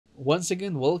Once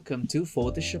again, welcome to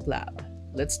Photoshop Lab.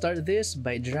 Let's start this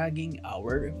by dragging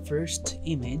our first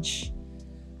image,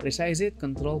 resize it,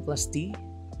 Ctrl plus T,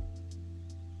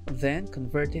 then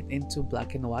convert it into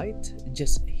black and white.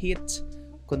 Just hit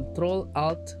Ctrl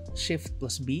Alt Shift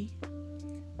plus B,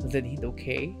 then hit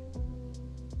OK.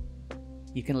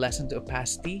 You can lessen the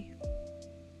opacity.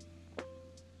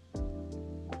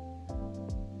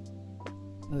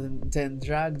 Then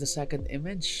drag the second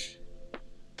image.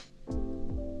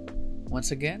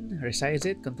 Once again, resize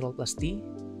it, Ctrl plus T.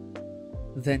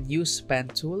 Then use Pen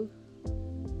tool.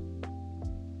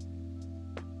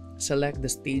 Select the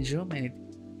stadium and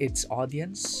its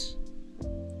audience.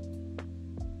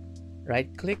 Right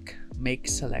click, make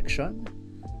selection.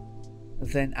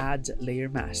 Then add layer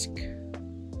mask.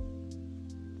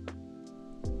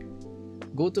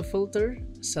 Go to filter,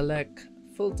 select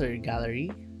filter gallery.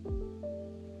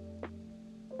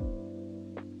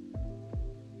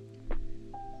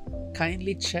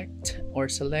 Kindly checked or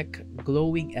select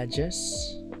glowing edges.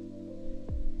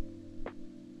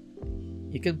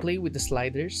 You can play with the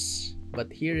sliders,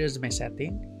 but here is my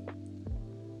setting.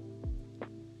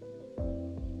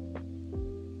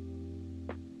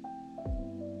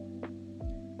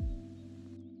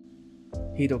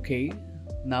 Hit OK.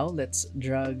 Now let's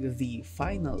drag the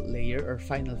final layer or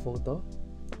final photo.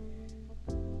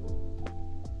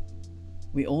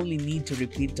 We only need to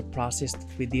repeat the process that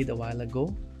we did a while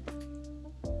ago.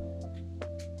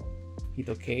 Hit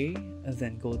OK, and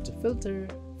then go to filter,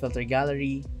 filter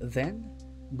gallery, then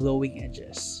glowing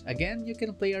edges. Again, you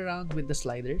can play around with the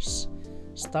sliders.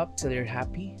 Stop till you're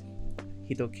happy.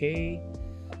 Hit OK.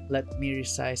 Let me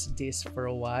resize this for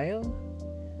a while.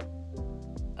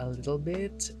 A little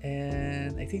bit,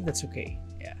 and I think that's okay.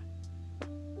 Yeah.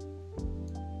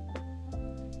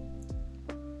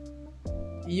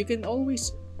 You can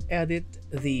always edit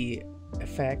the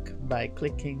effect by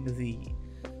clicking the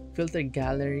filter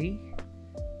gallery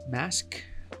mask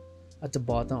at the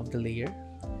bottom of the layer.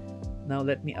 Now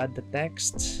let me add the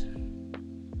text.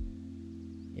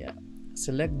 Yeah,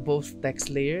 select both text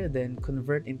layer, then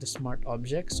convert into smart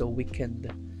object so we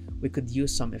could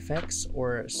use some effects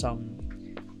or some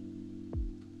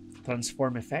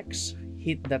transform effects.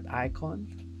 Hit that icon,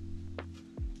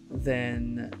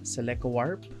 then select a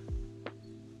warp,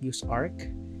 use arc.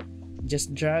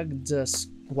 Just drag the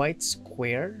white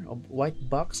square or white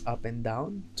box up and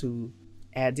down to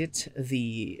edit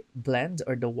the blend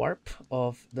or the warp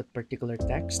of that particular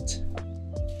text.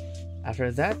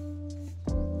 After that,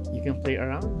 you can play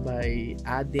around by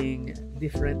adding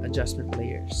different adjustment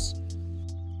layers.